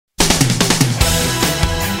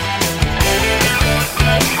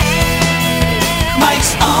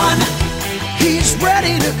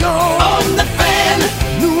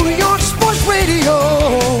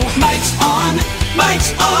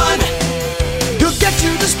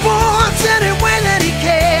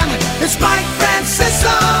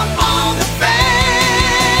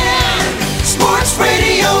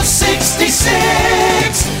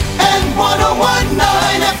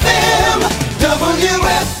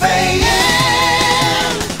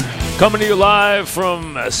Coming to you live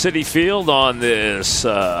from Citi Field on this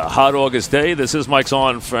hot August day. This is Mike's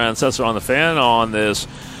on Francesa on the Fan on this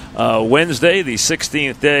Wednesday, the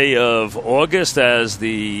 16th day of August, as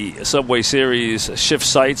the Subway Series shifts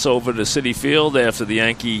sites over to Citi Field after the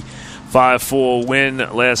Yankee 5-4 win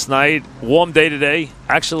last night. Warm day today.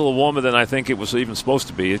 Actually, a little warmer than I think it was even supposed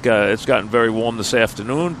to be. It's gotten very warm this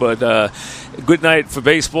afternoon, but good night for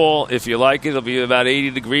baseball. If you like it, it'll be about 80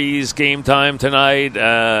 degrees game time tonight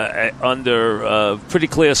under pretty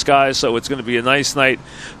clear skies, so it's going to be a nice night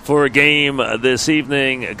for a game this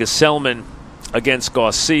evening. Gesellman against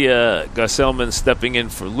Garcia. Gesellman stepping in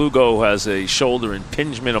for Lugo, who has a shoulder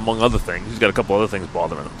impingement, among other things. He's got a couple other things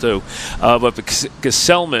bothering him, too. But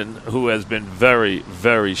Gesellman, who has been very,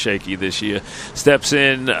 very shaky this year, steps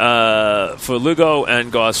in for Lugo, and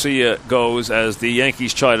Garcia goes as the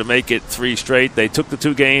Yankees try to make it 3 straight. They took the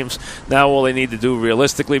 2 games. Now all they need to do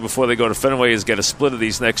realistically before they go to Fenway is get a split of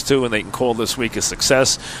these next 2, and they can call this week a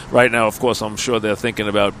success. Right now, of course, I'm sure they're thinking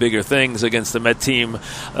about bigger things against the Met team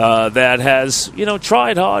that has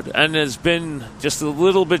tried hard and has been just a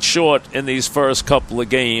little bit short in these first couple of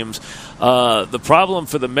games. The problem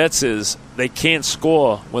for the Mets is they can't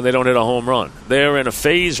score when they don't hit a home run. They're in a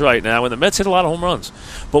phase right now, and the Mets hit a lot of home runs.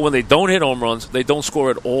 But when they don't hit home runs, they don't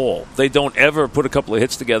score at all. They don't ever put a couple of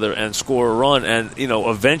hits together and score a run. And,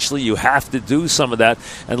 eventually you have to do some of that.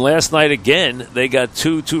 And last night, again, they got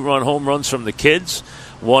 2 two-run home runs from the kids.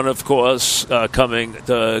 One, of course, both of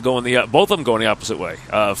them going the opposite way.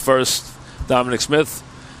 First, Dominic Smith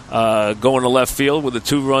going to left field with a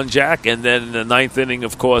 2-run jack, and then in the 9th inning,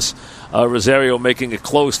 of course, Rosario making it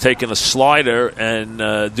close, taking a slider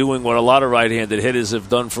and doing what a lot of right-handed hitters have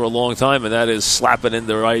done for a long time, and that is slap it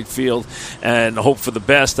into right field and hope for the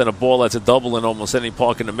best. And a ball that's a double in almost any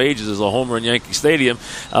park in the majors is a homer in Yankee Stadium.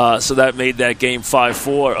 So that made that game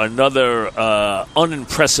 5-4. Another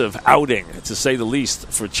unimpressive outing, to say the least,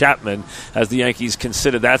 for Chapman, as the Yankees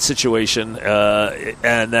consider that situation.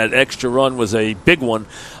 And that extra run was a big one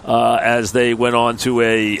as they went on to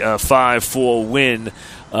a 5-4 win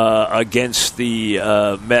against the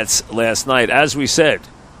Mets last night. As we said,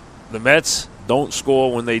 the Mets don't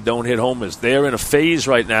score when they don't hit homers. They're in a phase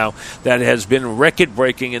right now that has been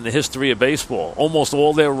record-breaking in the history of baseball. Almost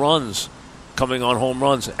all their runs coming on home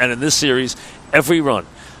runs. And in this series, every run.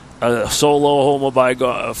 A solo homer by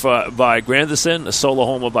Granderson, a solo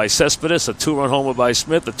homer by Cespedes, a 2-run homer by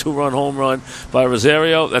Smith, a 2-run home run by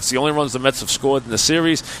Rosario. That's the only runs the Mets have scored in the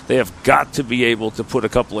series. They have got to be able to put a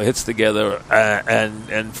couple of hits together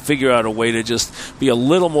and figure out a way to just be a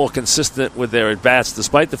little more consistent with their at-bats,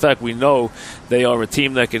 despite the fact we know they are a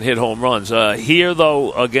team that can hit home runs. Here,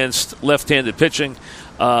 though, against left-handed pitching,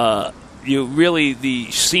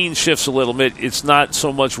 the scene shifts a little bit. It's not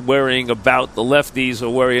so much worrying about the lefties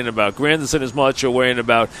or worrying about Granderson as much or worrying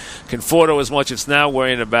about Conforto as much. It's now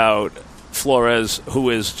worrying about Flores, who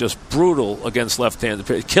is just brutal against left-handed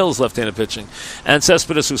pitching, kills left-handed pitching, and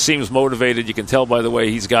Cespedes, who seems motivated. You can tell by the way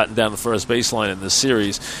he's gotten down the first baseline in this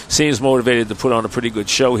series. Seems motivated to put on a pretty good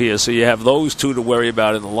show here. So you have those 2 to worry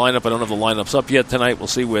about in the lineup. I don't have the lineups up yet tonight. We'll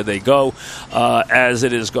see where they go. As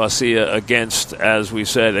it is Garcia against, as we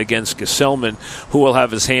said, against Gesellman, who will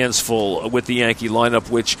have his hands full with the Yankee lineup,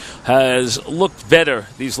 which has looked better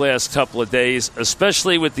these last couple of days,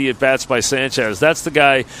 especially with the at-bats by Sanchez. That's the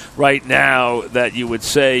guy right now that you would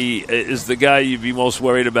say is the guy you'd be most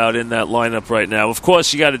worried about in that lineup right now. Of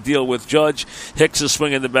course, you got to deal with Judge. Hicks is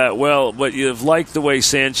swinging the bat well, but you've liked the way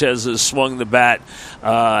Sanchez has swung the bat,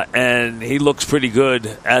 and he looks pretty good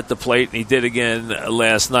at the plate, and he did again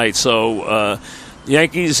last night. So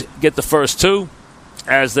Yankees get the first 2.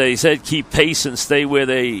 As they said, keep pace and stay where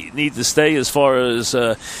they need to stay as far as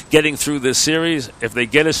getting through this series. If they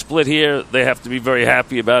get a split here, they have to be very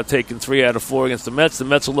happy about taking 3 out of 4 against the Mets. The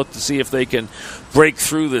Mets will look to see if they can break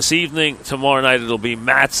through this evening. Tomorrow night it'll be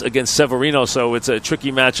Mats against Severino, so it's a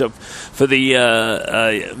tricky matchup for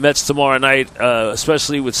the Mets tomorrow night,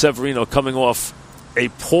 especially with Severino coming off a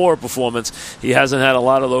poor performance. He hasn't had a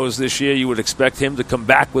lot of those this year. You would expect him to come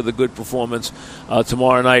back with a good performance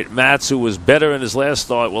tomorrow night. Mats, who was better in his last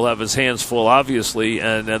start, will have his hands full, obviously,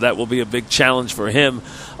 and that will be a big challenge for him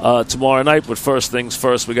tomorrow night. But first things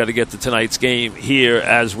first, we got to get to tonight's game here,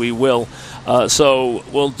 as we will. So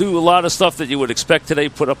we'll do a lot of stuff that you would expect today,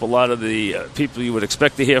 put up a lot of the people you would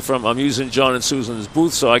expect to hear from. I'm using John and Susan's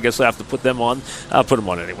booth, so I guess I have to put them on. I'll put them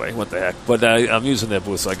on anyway. What the heck? But I'm using their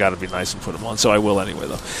booth, so I got to be nice and put them on, so I will anyway,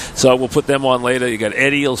 though. So we'll put them on later. You got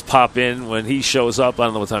Eddie will pop in when he shows up. I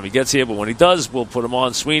don't know what time he gets here, but when he does, we'll put him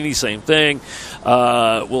on. Sweeney, same thing.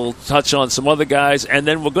 We'll touch on some other guys, and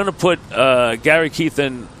then we're going to put Gary, Keith,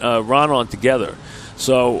 and Ron on together.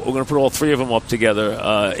 So we're going to put all three of them up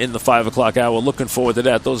together in the 5 o'clock hour. Looking forward to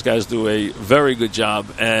that. Those guys do a very good job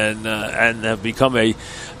and have become a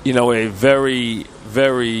very,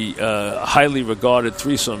 very highly regarded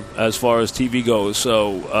threesome as far as TV goes.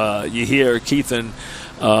 So you hear Keith and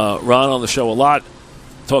Ron on the show a lot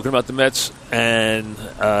talking about the Mets, and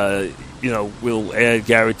we'll add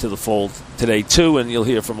Gary to the fold today too, and you'll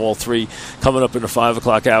hear from all three coming up in the 5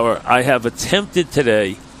 o'clock hour. I have attempted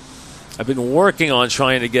today. I've been working on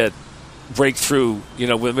trying to break through. We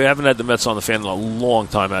haven't had the Mets on the fan in a long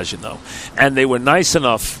time, as you know, and they were nice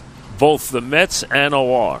enough. Both the Mets and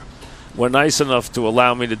OR were nice enough to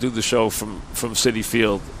allow me to do the show from Citi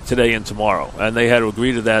Field today and tomorrow, and they had to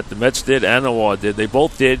agree to that. The Mets did and OR did. They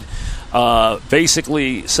both did.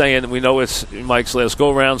 Basically saying we know it's Mike's last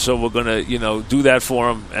go-around, so we're going to, do that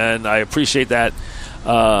for him, and I appreciate that.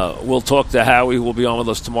 We'll talk to Howie, who will be on with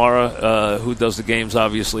us tomorrow, who does the games,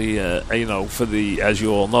 obviously, for the, as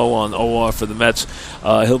you all know, on OR for the Mets.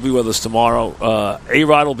 He'll be with us tomorrow.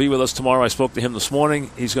 A-Rod will be with us tomorrow. I spoke to him this morning.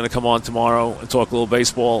 He's going to come on tomorrow and talk a little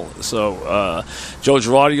baseball. So Joe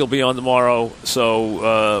Girardi will be on tomorrow.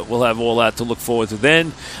 So we'll have all that to look forward to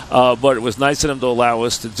then. But it was nice of them to allow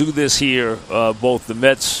us to do this here, both the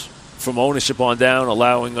Mets from ownership on down,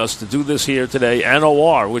 allowing us to do this here today, and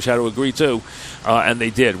OR, which had to agree to, and they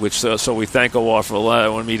did. Which so we thank OR for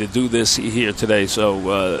allowing me to do this here today. So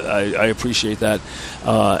I appreciate that,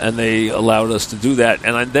 and they allowed us to do that.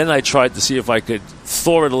 And then I tried to see if I could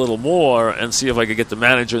thaw it a little more and see if I could get the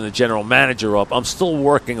manager and the general manager up. I'm still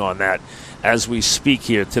working on that as we speak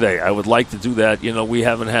here today. I would like to do that. We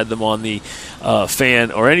haven't had them on the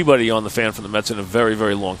fan, or anybody on the fan from the Mets, in a very,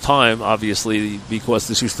 very long time, obviously, because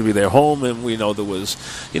this used to be their home, and we know there was,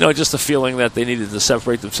 just a feeling that they needed to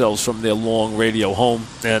separate themselves from their long radio home,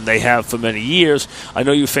 and they have for many years. I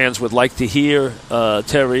know you fans would like to hear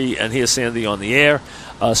Terry and hear Sandy on the air.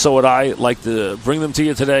 So would I like to bring them to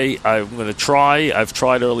you today. I'm going to try. I've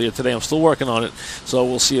tried earlier today. I'm still working on it. So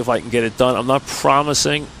we'll see if I can get it done. I'm not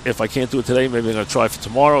promising. If I can't do it today, maybe I'm going to try for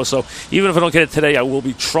tomorrow. So even if I don't get it today, I will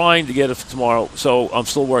be trying to get it for tomorrow. So I'm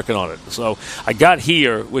still working on it. So I got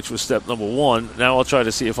here, which was step number one. Now I'll try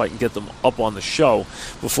to see if I can get them up on the show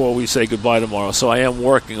before we say goodbye tomorrow. So I am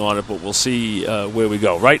working on it, but we'll see where we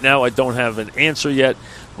go. Right now I don't have an answer yet,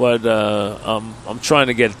 but I'm trying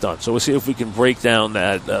to get it done. So we'll see if we can break down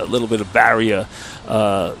that little bit of barrier,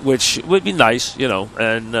 which would be nice,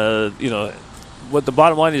 and, what the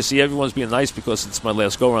bottom line is, see, everyone's being nice because it's my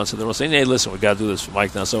last go-around, so they're all saying, hey, listen, we got to do this for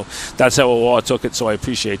Mike now. So that's how OR took it, so I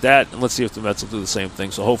appreciate that, and let's see if the Mets will do the same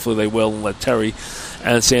thing. So hopefully they will, and let Terry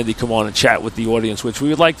and Sandy come on and chat with the audience, which we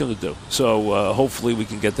would like them to do. So hopefully we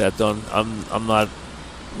can get that done. I'm not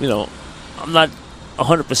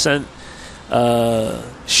 100%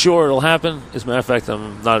 sure it'll happen. As a matter of fact,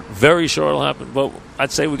 I'm not very sure it'll happen, but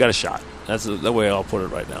I'd say we got a shot. That's the way I'll put it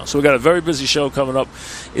right now. So we got a very busy show coming up.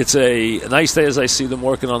 It's a nice day as I see them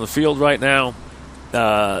working on the field right now.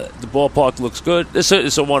 The ballpark looks good. It's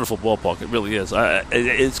a wonderful ballpark. It really is.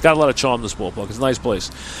 It's got a lot of charm, this ballpark. It's a nice place.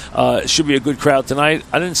 It should be a good crowd tonight.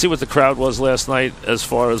 I didn't see what the crowd was last night as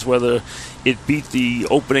far as whether it beat the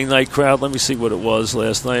opening night crowd. Let me see what it was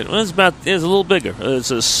last night. Well, it's a little bigger.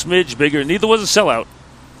 It's a smidge bigger. Neither was a sellout.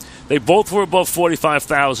 They both were above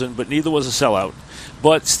 45,000, but neither was a sellout.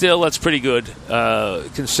 But still, that's pretty good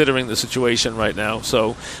considering the situation right now.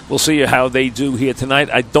 So we'll see how they do here tonight.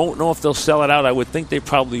 I don't know if they'll sell it out. I would think they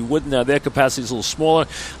probably wouldn't. Now, their capacity is a little smaller.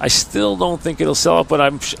 I still don't think it'll sell out, but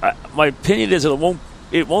my opinion is it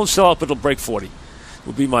won't sell out, but it'll break 40.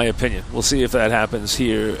 Would be my opinion. We'll see if that happens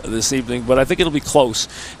here this evening, but I think it'll be close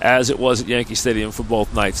as it was at Yankee Stadium for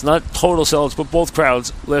both nights. Not total sellouts, but both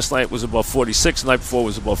crowds. Last night was above 46. The night before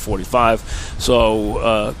was above 45.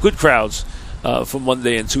 So good crowds for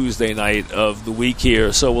Monday and Tuesday night of the week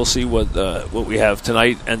here. So we'll see what we have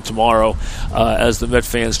tonight and tomorrow as the Met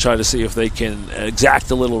fans try to see if they can exact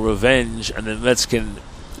a little revenge, and the Mets can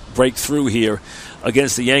break through here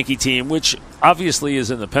against the Yankee team, which obviously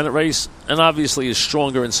is in the pennant race and obviously is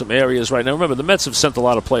stronger in some areas right now. Remember, the Mets have sent a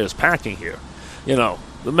lot of players packing here. The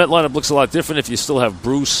Met lineup looks a lot different if you still have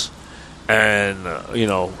Bruce and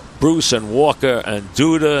Walker and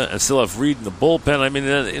Duda, and still have Reed in the bullpen. I mean,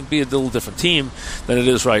 it'd be a little different team than it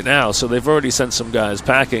is right now. So they've already sent some guys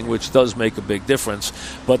packing, which does make a big difference.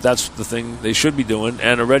 But that's the thing they should be doing.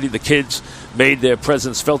 And already the kids made their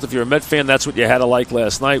presence felt. If you're a Met fan, that's what you had to like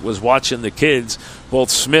last night, was watching the kids,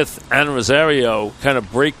 both Smith and Rosario, kind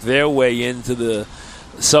of break their way into the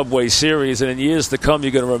Subway Series. And in years to come,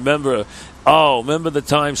 you're going to remember the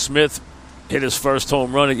time Smith hit his first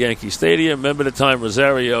home run at Yankee Stadium. Remember the time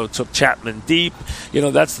Rosario took Chapman deep?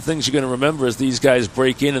 That's the things you're going to remember as these guys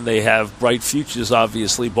break in and they have bright futures,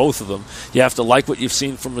 obviously, both of them. You have to like what you've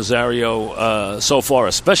seen from Rosario so far,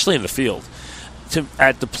 especially in the field.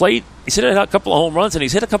 At the plate, he's hit a couple of home runs, and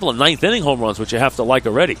he's hit a couple of ninth-inning home runs, which you have to like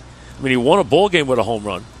already. I mean, he won a ball game with a home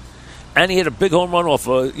run, and he hit a big home run off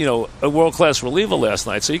a world-class reliever last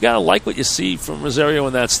night. So you got to like what you see from Rosario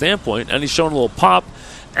in that standpoint, and he's shown a little pop.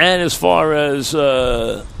 And as far as,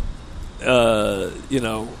 so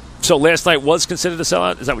last night was considered a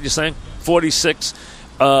sellout? Is that what you're saying? 46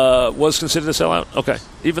 was considered a sellout? Okay.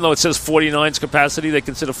 Even though it says 49's capacity, they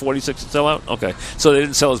consider 46 a sellout? Okay. So they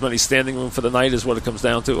didn't sell as many standing room for the night is what it comes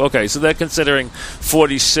down to? Okay. So they're considering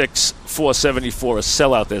 46, 474 a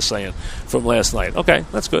sellout, they're saying, from last night. Okay.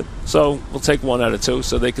 That's good. So we'll take 1 out of 2.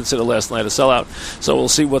 So they consider last night a sellout. So we'll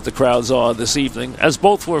see what the crowds are this evening, as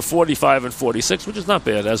both were 45 and 46, which is not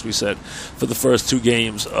bad, as we said, for the first 2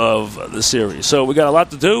 games of the series. So we got a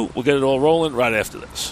lot to do. We'll get it all rolling right after this.